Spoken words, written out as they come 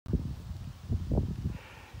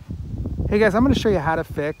Hey guys, I'm going to show you how to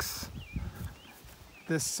fix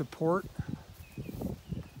this support,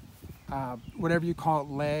 whatever you call it,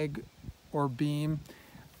 leg or beam,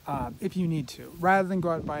 if you need to. Rather than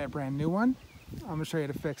go out and buy a brand new one, I'm going to show you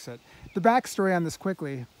how to fix it. The backstory on this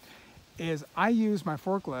quickly is I used my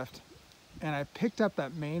forklift and I picked up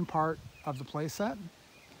that main part of the playset,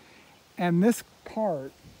 and this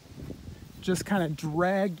part just kind of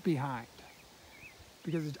dragged behind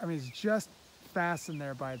because it's just fastened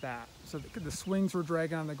there by that. So the swings were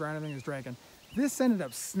dragging on the ground, everything was dragging. This ended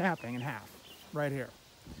up snapping in half right here.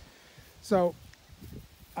 So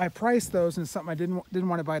I priced those, and it's something I didn't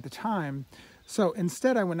want to buy at the time. So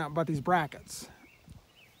instead I went out and bought these brackets.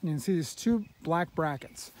 You can see these two black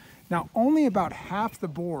brackets. Now only about half the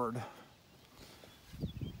board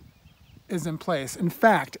is in place. In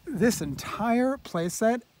fact, this entire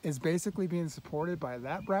playset is basically being supported by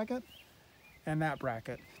that bracket and that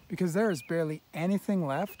bracket, because there is barely anything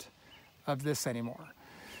left of this anymore.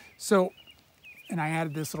 So, and I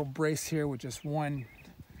added this little brace here with just one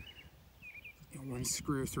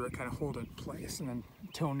screw through it, kind of hold it in place, and then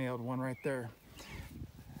toenailed one right there.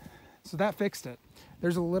 So that fixed it.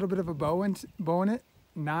 There's a little bit of a bow in it,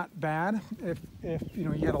 not bad. If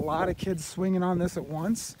you had a lot of kids swinging on this at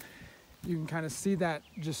once, you can kind of see that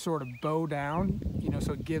just sort of bow down,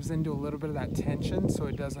 so it gives into a little bit of that tension so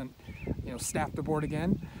it doesn't, snap the board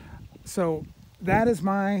again. So that is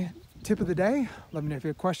my tip of the day. Let me know if you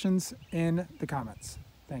have questions in the comments.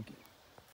 Thank you.